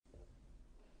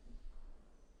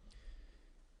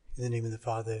In the name of the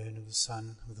Father, and of the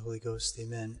Son, and of the Holy Ghost,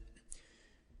 amen.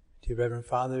 Dear Reverend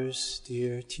Fathers,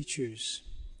 dear teachers,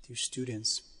 dear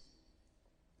students,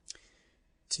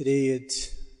 today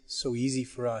it's so easy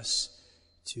for us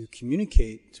to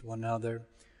communicate to one another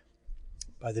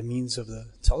by the means of the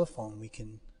telephone. We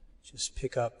can just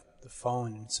pick up the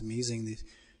phone, and it's amazing. The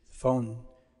phone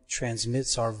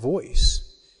transmits our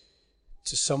voice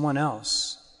to someone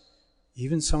else,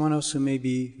 even someone else who may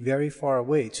be very far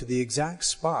away, to the exact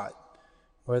spot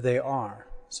where they are,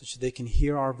 such that they can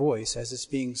hear our voice as it's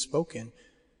being spoken,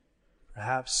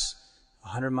 perhaps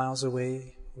 100 miles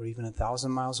away or even 1,000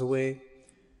 miles away.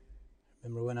 I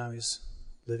remember when I was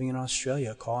living in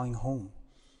Australia, calling home.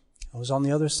 I was on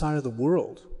the other side of the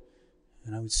world,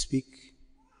 and I would speak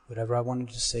whatever I wanted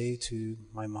to say to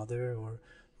my mother or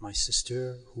my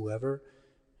sister, whoever,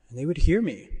 and they would hear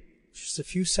me just a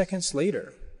few seconds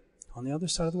later on the other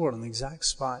side of the world, on the exact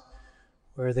spot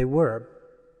where they were.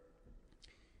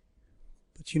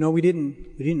 But we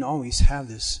didn't always have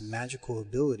this magical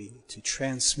ability to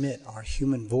transmit our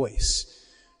human voice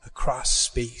across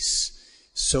space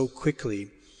so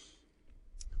quickly.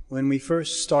 When we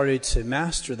first started to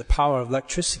master the power of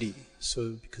electricity,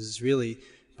 because it's really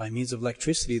by means of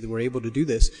electricity that we're able to do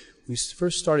this, we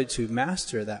first started to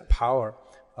master that power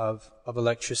of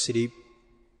electricity.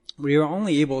 We were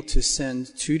only able to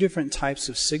send two different types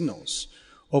of signals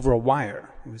over a wire.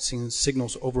 We would send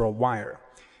signals over a wire.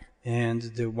 And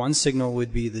the one signal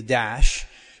would be the dash,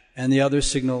 and the other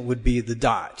signal would be the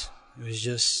dot. It was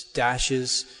just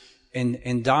dashes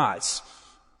and dots.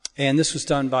 And this was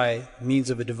done by means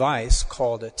of a device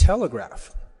called a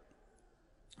telegraph.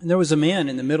 And there was a man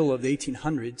in the middle of the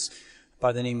 1800s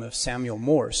by the name of Samuel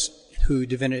Morse who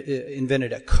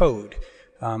invented a code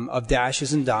of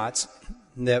dashes and dots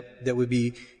that would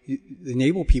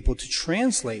enable people to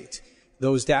translate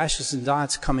those dashes and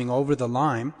dots coming over the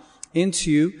line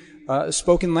into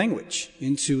spoken language,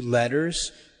 into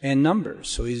letters and numbers.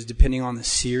 So he's depending on the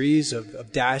series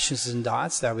of dashes and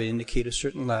dots that would indicate a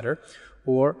certain letter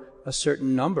or a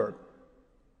certain number.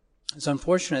 It's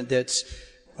unfortunate that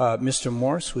Mr.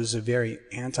 Morse was a very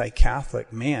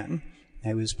anti-Catholic man.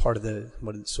 He was part of the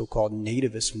so-called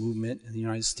nativist movement in the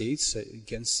United States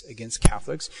against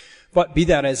Catholics. But be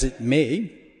that as it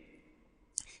may,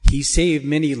 he saved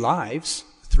many lives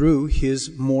through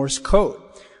his Morse code.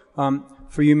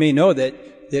 For you may know that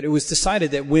it was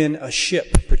decided that when a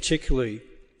ship particularly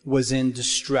was in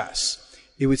distress,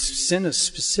 it would send a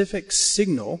specific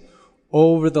signal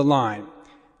over the line.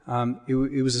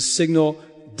 It was a signal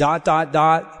dot, dot,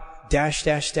 dot, dash,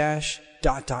 dash, dash,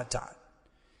 dot, dot, dot.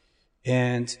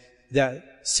 And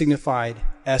that signified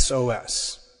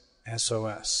SOS.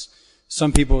 SOS.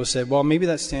 Some people have said, well, maybe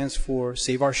that stands for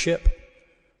save our ship.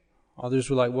 Others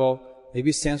were like, well,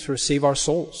 maybe it stands for save our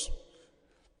souls.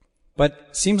 But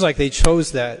it seems like they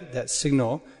chose that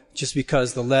signal just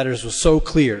because the letters were so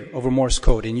clear over Morse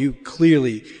code, and you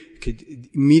clearly could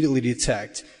immediately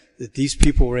detect that these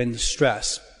people were in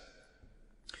distress.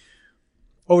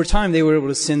 Over time, they were able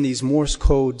to send these Morse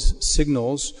code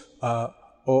signals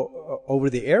over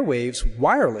the airwaves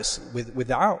wireless,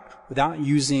 without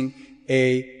using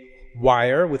a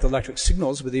wire with electric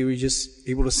signals, but they were just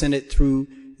able to send it through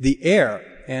the air.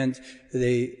 And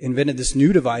they invented this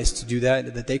new device to do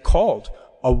that they called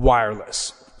a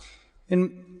wireless.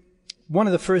 And one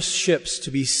of the first ships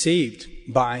to be saved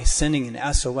by sending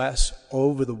an SOS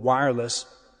over the wireless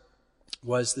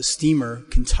was the steamer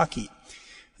Kentucky.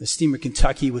 The steamer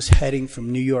Kentucky was heading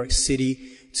from New York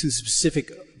City to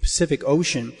the Pacific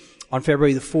Ocean on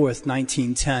February the 4th,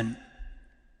 1910.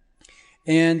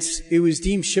 And it was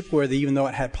deemed shipworthy even though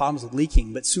it had problems with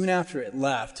leaking. But soon after it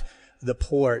left the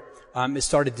port, it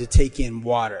started to take in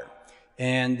water.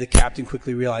 And the captain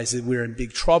quickly realized that we were in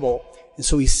big trouble. And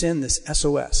so he sent this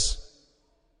SOS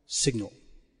signal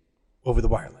over the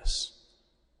wireless.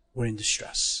 We're in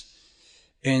distress.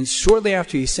 And shortly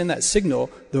after he sent that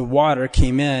signal, the water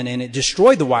came in and it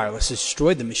destroyed the wireless. It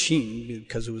destroyed the machine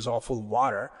because it was all full of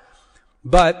water.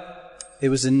 But it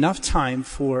was enough time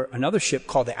for another ship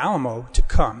called the Alamo to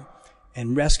come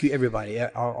and rescue everybody.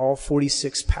 All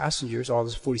 46 passengers, all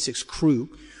the 46 crew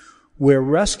were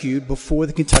rescued before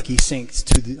the Kentucky sank,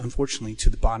 unfortunately, to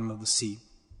the bottom of the sea.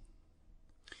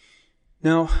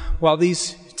 Now, while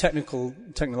these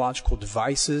technological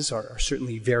devices are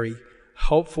certainly very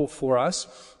helpful for us,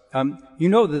 you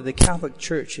know that the Catholic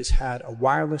Church has had a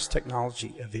wireless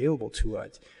technology available to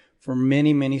it for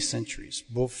many, many centuries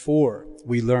before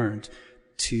we learned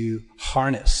to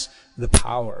harness the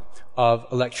power of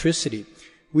electricity.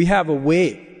 We have a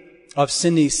way of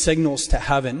sending signals to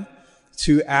heaven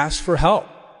to ask for help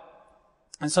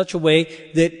in such a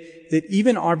way that that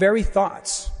even our very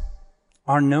thoughts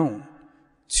are known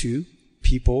to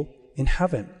people in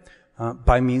heaven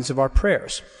by means of our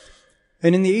prayers.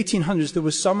 And in the 1800s, there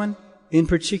was someone in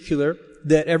particular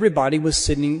that everybody was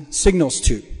sending signals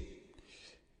to.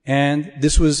 And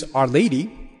this was Our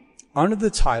Lady under the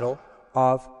title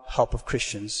of Help of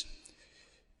Christians.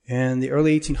 In the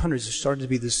early 1800s, there started to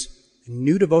be this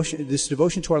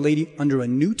devotion to Our Lady under a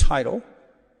new title,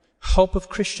 Help of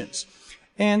Christians.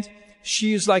 And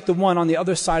she is like the one on the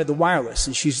other side of the wireless,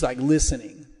 and she's like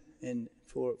listening and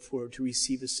to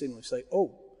receive a signal. She's like,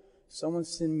 oh, someone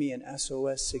send me an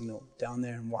SOS signal down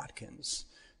there in Watkins.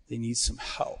 They need some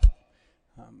help.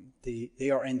 They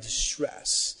are in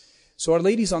distress. So Our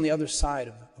Lady's on the other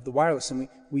side of the wireless, and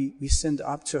we send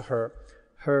up to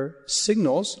her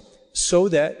signals so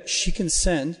that she can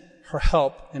send her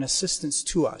help and assistance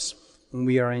to us when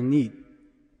we are in need.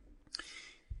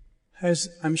 As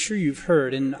I'm sure you've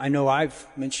heard, and I know I've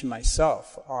mentioned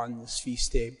myself on this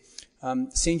feast day,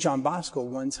 St. John Bosco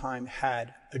one time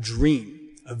had a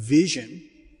dream, a vision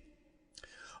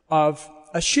of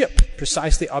a ship,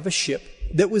 precisely of a ship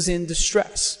that was in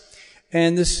distress.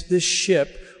 And this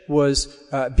ship was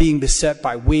being beset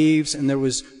by waves, and there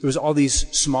was all these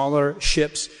smaller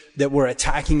ships that were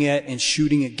attacking it and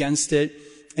shooting against it,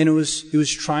 and it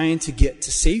was trying to get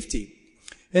to safety.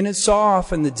 And it saw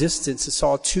off in the distance, it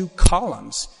saw two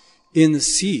columns in the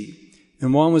sea,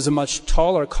 and one was a much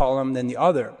taller column than the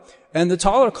other. And the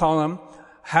taller column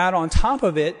had on top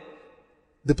of it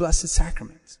the Blessed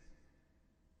Sacrament,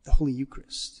 the Holy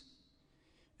Eucharist.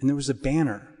 And there was a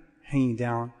banner hanging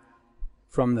down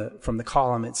from the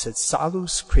column. It said,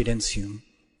 Salus Credentium,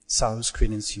 Salus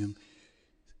Credentium,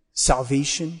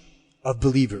 salvation of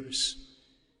believers.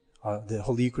 The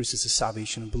Holy Eucharist is the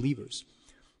salvation of believers.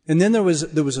 And then there was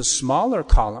a smaller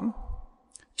column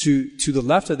to the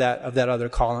left of that other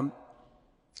column,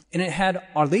 and it had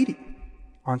Our Lady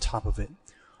on top of it.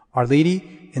 Our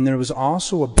Lady, and there was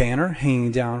also a banner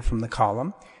hanging down from the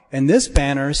column, and this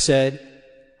banner said,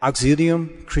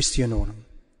 Auxilium Christianorum,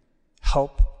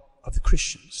 help of the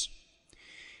Christians.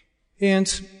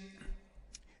 And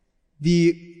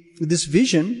this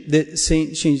vision that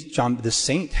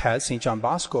St. John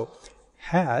Bosco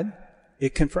had,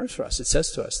 it confirms for us. It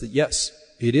says to us that yes,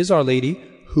 it is Our Lady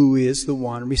who is the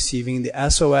one receiving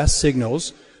the SOS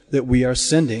signals that we are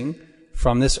sending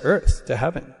from this earth to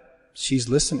heaven. She's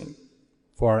listening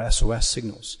for our SOS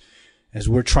signals as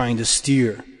we're trying to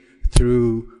steer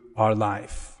through our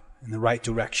life in the right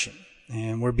direction.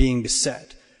 And we're being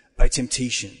beset by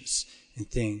temptations and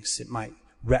things that might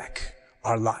wreck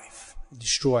our life and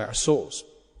destroy our souls.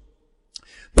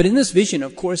 But in this vision,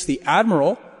 of course, the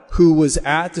admiral who was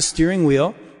at the steering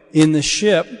wheel in the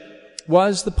ship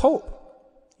was the Pope.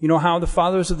 You know how the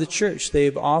fathers of the church,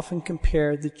 they've often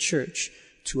compared the church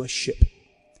to a ship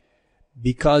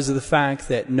because of the fact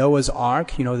that Noah's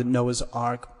Ark, you know that Noah's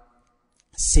Ark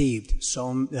saved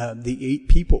the 8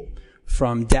 people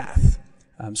from death.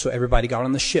 So everybody got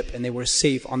on the ship and they were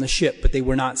safe on the ship, but they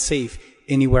were not safe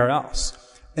anywhere else.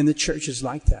 And the church is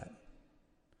like that.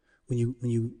 When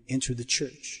you enter the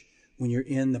church, when you're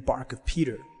in the bark of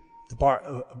Peter,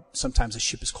 sometimes a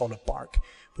ship is called a bark,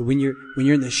 but when you're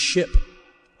in the ship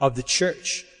of the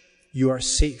church, you are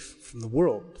safe from the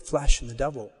world, the flesh, and the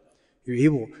devil. You're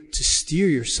able to steer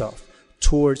yourself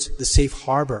towards the safe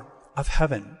harbor of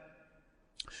heaven.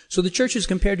 So the church is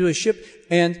compared to a ship,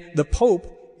 and the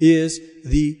Pope is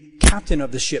the captain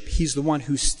of the ship. He's the one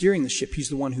who's steering the ship. He's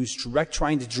the one who's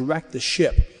trying to direct the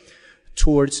ship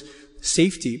towards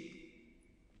safety.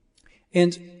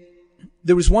 And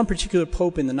there was one particular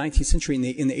pope in the 19th century, in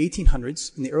the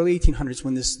 1800s, in the early 1800s,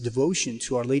 when this devotion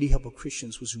to Our Lady Help of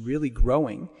Christians was really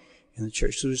growing in the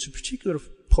church. So there was a particular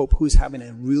pope who was having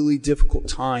a really difficult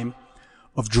time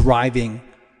of driving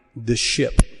the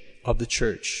ship of the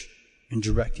church and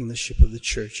directing the ship of the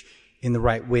church in the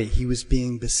right way. He was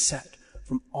being beset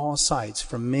from all sides,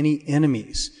 from many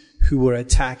enemies who were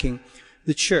attacking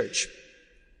the church.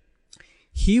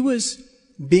 He was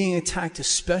being attacked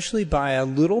especially by a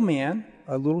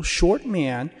little short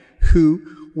man who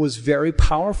was very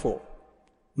powerful,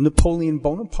 Napoleon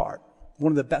Bonaparte,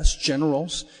 one of the best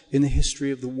generals in the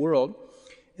history of the world.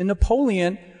 And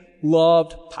Napoleon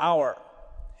loved power,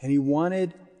 and he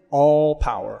wanted all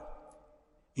power,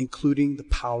 including the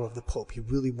power of the Pope. He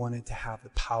really wanted to have the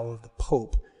power of the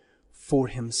Pope for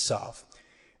himself.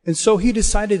 And so he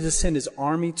decided to send his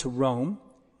army to Rome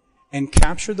and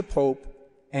capture the Pope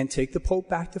and take the Pope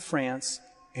back to France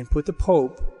and put the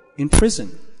Pope in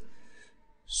prison.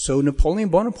 So Napoleon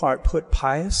Bonaparte put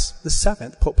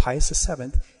Pope Pius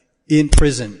VII, in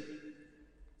prison.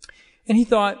 And he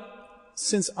thought,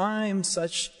 since I'm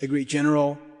such a great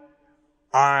general,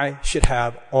 I should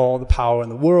have all the power in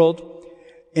the world,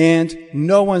 and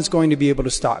no one's going to be able to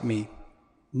stop me,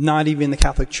 not even the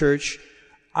Catholic Church.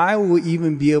 I will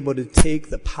even be able to take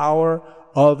the power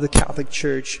of the Catholic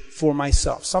Church for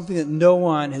myself, something that no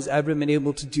one has ever been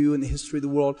able to do in the history of the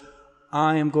world.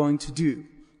 I am going to do,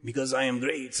 because I am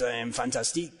great, I am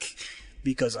fantastique,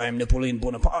 because I am Napoleon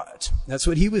Bonaparte. That's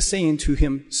what he was saying to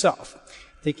himself,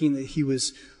 thinking that he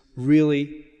was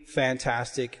really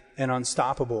fantastic and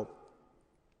unstoppable.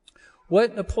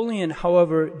 What Napoleon,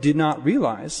 however, did not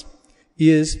realize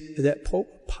is that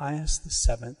Pope Pius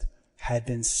VII had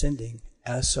been sending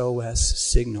SOS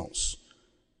signals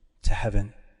to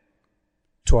heaven,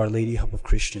 to Our Lady Help of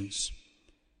Christians.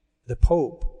 The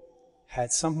Pope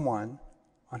had someone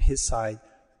on his side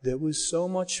that was so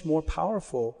much more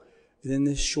powerful than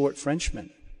this short Frenchman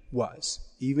was,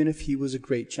 even if he was a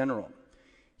great general.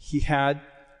 He had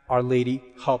Our Lady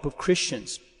Help of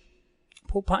Christians.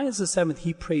 Pope Pius VII,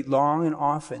 he prayed long and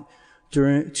often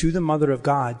to the Mother of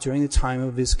God during the time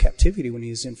of his captivity when he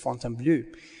was in Fontainebleau.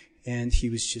 And he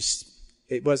was just,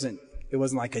 it wasn't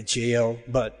like a jail,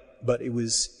 but he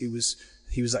was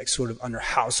like sort of under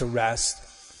house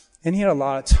arrest. And he had a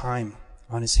lot of time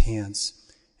on his hands.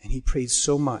 And he prayed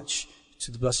so much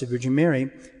to the Blessed Virgin Mary.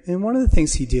 And one of the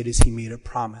things he did is he made a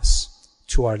promise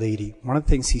to Our Lady. One of the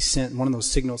things he sent, one of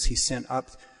those signals he sent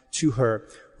up to her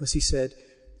was he said,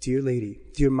 "Dear Lady,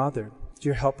 dear Mother,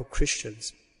 dear Help of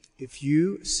Christians, if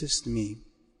you assist me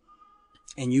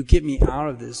and you get me out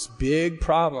of this big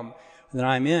problem that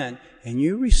I'm in and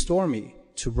you restore me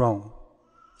to Rome,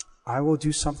 I will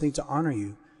do something to honor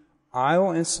you. I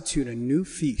will institute a new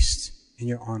feast in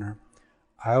your honor.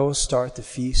 I will start the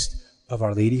feast of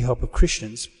Our Lady Help of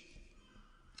Christians."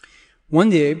 One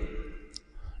day,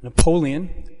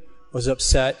 Napoleon was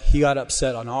upset. He got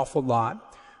upset an awful lot.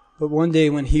 But one day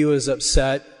when he was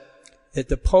upset that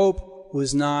the Pope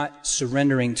was not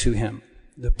surrendering to him,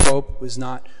 the Pope was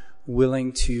not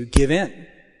willing to give in.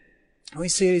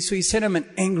 So he sent him an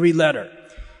angry letter.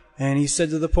 And he said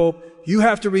to the Pope, "You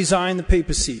have to resign the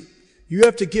papacy. You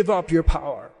have to give up your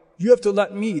power. You have to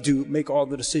let me make all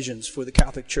the decisions for the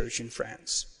Catholic Church in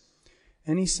France."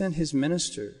 And he sent his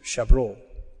minister, Chabrol.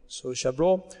 So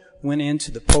Chabrol went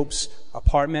into the Pope's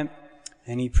apartment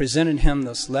and he presented him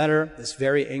this letter, this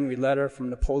very angry letter from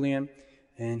Napoleon.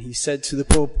 And he said to the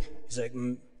Pope, he's like,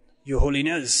 "Your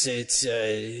Holiness,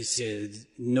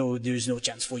 no, there's no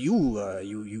chance for you.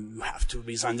 You have to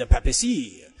resign the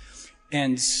papacy."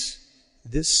 And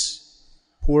this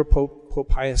poor Pope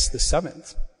Pius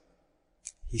VII,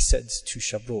 he said to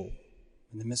Chabrol,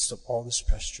 in the midst of all this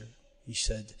pressure, he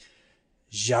said,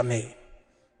 "Jamais,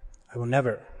 I will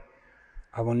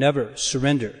never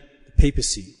surrender the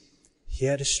papacy." He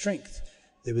had a strength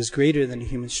that was greater than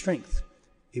human strength.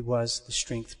 It was the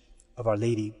strength of Our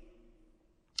Lady.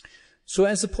 So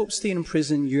as the Pope stayed in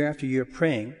prison year after year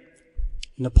praying,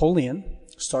 Napoleon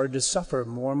started to suffer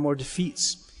more and more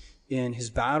defeats in his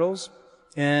battles,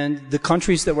 and the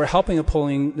countries that were helping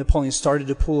Napoleon started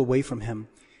to pull away from him.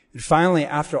 And finally,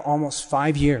 after almost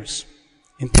 5 years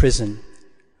in prison,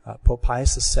 Pope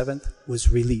Pius VII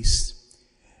was released.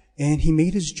 And he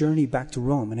made his journey back to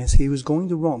Rome. And as he was going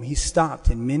to Rome, he stopped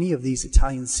in many of these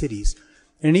Italian cities.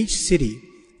 And in each city,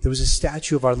 there was a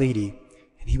statue of Our Lady.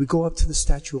 And he would go up to the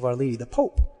statue of Our Lady, the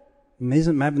Pope.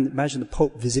 Imagine the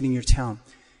Pope visiting your town.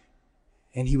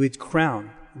 And he would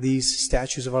crown these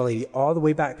statues of Our Lady all the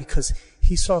way back, because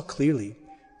he saw clearly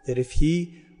that if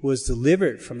he was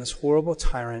delivered from this horrible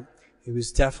tyrant, it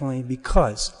was definitely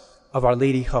because of Our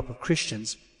Lady Help of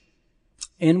Christians.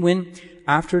 And when,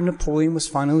 after Napoleon was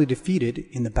finally defeated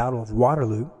in the Battle of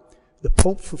Waterloo, the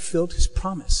Pope fulfilled his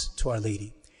promise to Our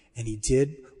Lady. And he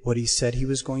did what he said he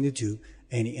was going to do,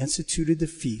 and he instituted the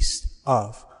feast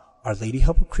of Our Lady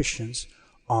Help of Christians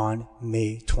on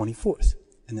May 24th.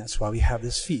 And that's why we have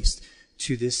this feast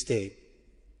to this day.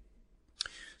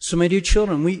 So my dear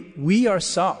children, we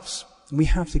ourselves, we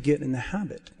have to get in the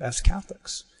habit as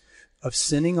Catholics of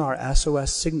sending our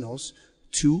SOS signals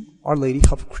to Our Lady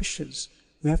Help of Christians.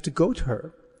 We have to go to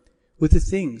her with the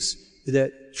things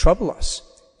that trouble us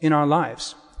in our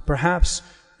lives. Perhaps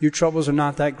your troubles are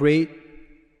not that great.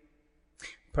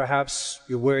 Perhaps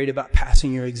you're worried about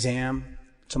passing your exam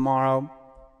tomorrow,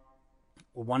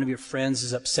 or one of your friends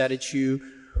is upset at you,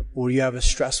 or you have a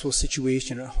stressful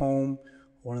situation at home.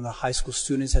 One of the high school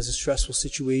students has a stressful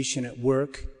situation at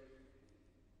work.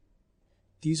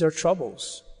 These are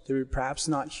troubles. They're perhaps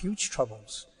not huge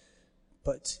troubles,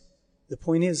 but the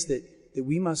point is that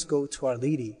we must go to Our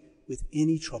Lady with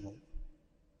any trouble.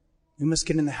 We must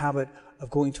get in the habit of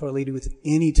going to Our Lady with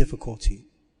any difficulty.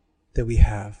 that we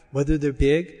have, whether they're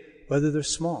big, whether they're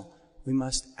small. We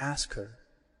must ask her,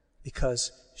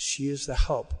 because she is the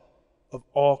help of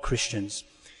all Christians.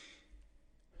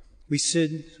 We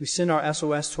send our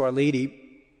SOS to Our Lady,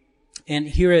 and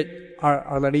here at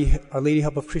Our Lady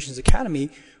Help of Christians Academy,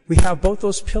 we have both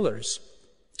those pillars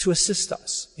to assist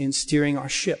us in steering our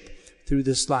ship through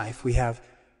this life. We have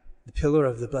the pillar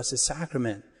of the Blessed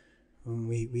Sacrament. When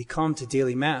we come to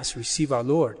daily Mass, receive our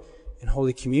Lord in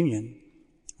Holy Communion,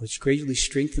 which greatly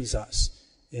strengthens us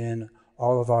in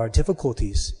all of our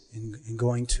difficulties in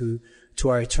going to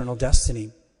our eternal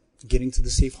destiny, getting to the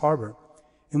safe harbor.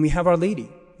 And we have Our Lady.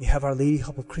 We have Our Lady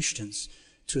Help of Christians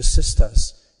to assist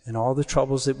us in all the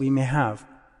troubles that we may have.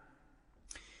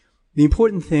 The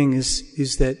important thing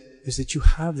is that you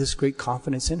have this great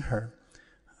confidence in her.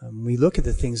 We look at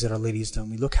the things that Our Lady has done.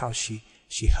 We look how she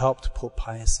helped Pope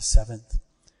Pius VII.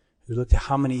 We looked at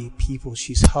how many people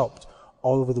she's helped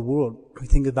all over the world. We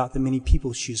think about the many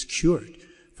people she's cured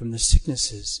from their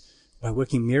sicknesses by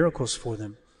working miracles for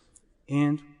them.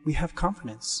 And we have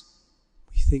confidence.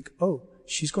 We think, oh,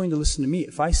 she's going to listen to me.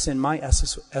 If I send my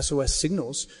SOS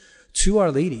signals to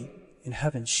Our Lady in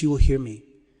heaven, she will hear me.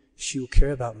 She will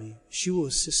care about me. She will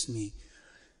assist me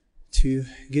to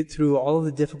get through all of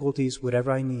the difficulties,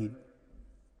 whatever I need.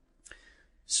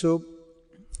 So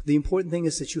the important thing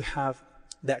is that you have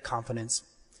that confidence.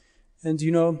 And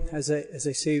you know, as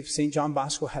I say, St. John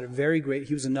Bosco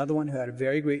he was another one who had a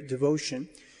very great devotion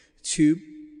to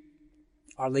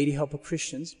Our Lady Help of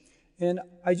Christians. And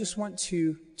I just want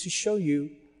to show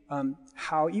you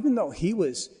how, even though he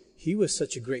was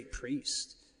such a great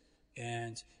priest,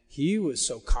 and he was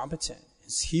so competent,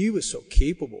 and he was so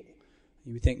capable,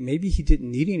 you would think maybe he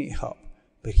didn't need any help,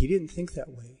 but he didn't think that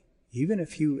way. Even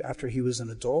after he was an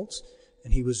adult,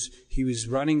 and he was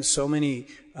running so many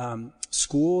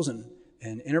schools and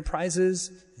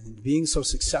enterprises, and being so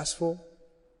successful,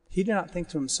 he did not think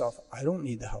to himself, I don't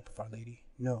need the help of Our Lady.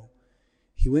 No.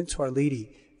 He went to Our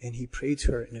Lady and he prayed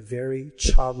to her in a very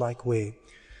childlike way.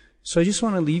 So I just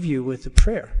want to leave you with a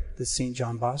prayer that St.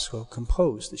 John Bosco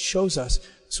composed that shows us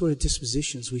the sort of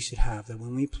dispositions we should have, that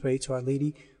when we pray to Our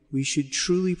Lady, we should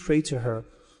truly pray to her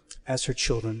as her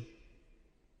children.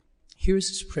 Here's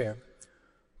his prayer.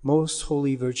 Most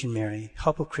Holy Virgin Mary,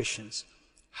 Help of Christians,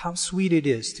 how sweet it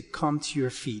is to come to your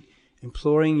feet,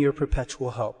 imploring your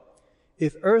perpetual help.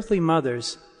 If earthly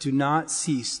mothers do not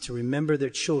cease to remember their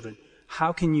children,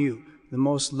 how can you, the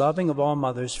most loving of all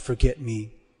mothers, forget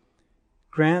me?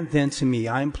 Grant then to me,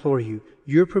 I implore you,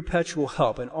 your perpetual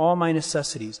help in all my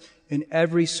necessities, in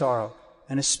every sorrow,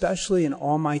 and especially in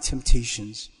all my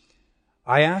temptations.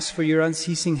 I ask for your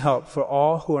unceasing help for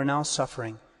all who are now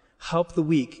suffering. Help the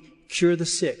weak, cure the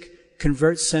sick,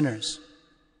 convert sinners.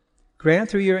 Grant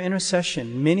through your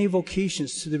intercession many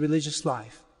vocations to the religious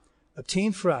life.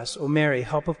 Obtain for us, O Mary,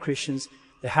 Help of Christians,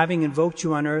 that having invoked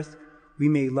you on earth, we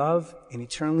may love and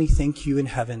eternally thank you in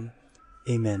heaven.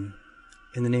 Amen.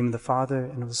 In the name of the Father,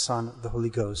 and of the Son, and of the Holy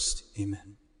Ghost.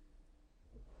 Amen.